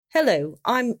Hello,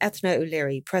 I'm Ethna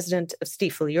O'Leary, President of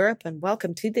Stifel Europe, and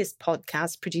welcome to this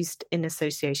podcast produced in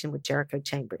association with Jericho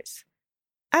Chambers.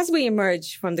 As we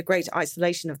emerge from the great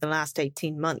isolation of the last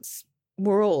 18 months,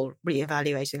 we're all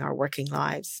reevaluating our working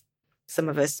lives. Some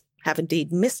of us have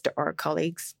indeed missed our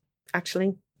colleagues,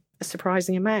 actually a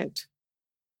surprising amount.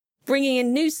 Bringing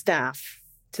in new staff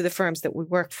to the firms that we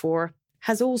work for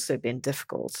has also been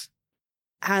difficult,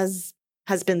 as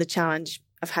has been the challenge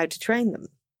of how to train them.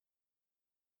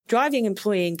 Driving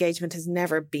employee engagement has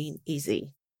never been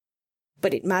easy,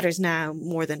 but it matters now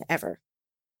more than ever.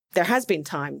 There has been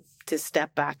time to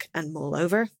step back and mull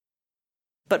over,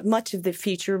 but much of the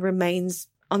future remains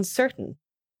uncertain.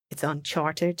 It's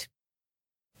uncharted,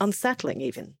 unsettling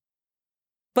even.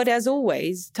 But as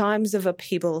always, times of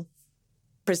upheaval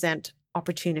present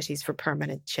opportunities for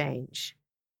permanent change.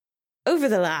 Over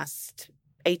the last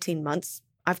 18 months,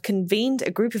 I've convened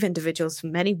a group of individuals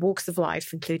from many walks of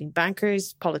life, including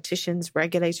bankers, politicians,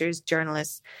 regulators,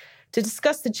 journalists, to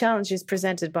discuss the challenges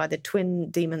presented by the twin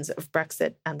demons of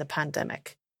Brexit and the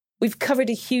pandemic. We've covered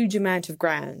a huge amount of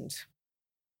ground.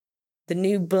 The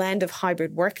new blend of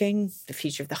hybrid working, the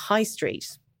future of the high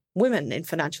street, women in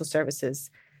financial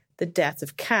services, the death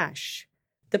of cash,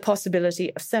 the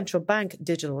possibility of central bank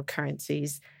digital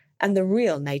currencies, and the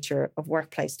real nature of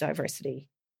workplace diversity.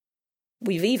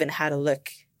 We've even had a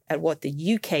look at what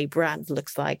the UK brand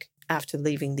looks like after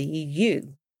leaving the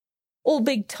EU. All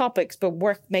big topics, but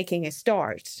worth making a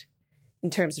start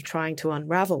in terms of trying to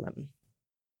unravel them.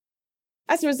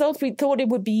 As a result, we thought it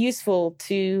would be useful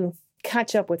to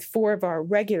catch up with four of our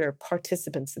regular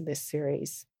participants in this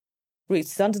series. Ruth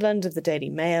Sunderland of the Daily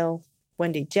Mail,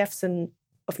 Wendy Jeffson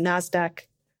of NASDAQ,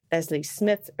 Leslie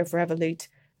Smith of Revolut,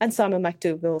 and Simon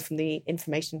McDougall from the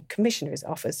Information Commissioner's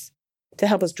Office, to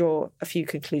help us draw a few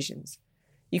conclusions.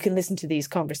 You can listen to these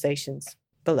conversations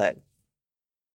below.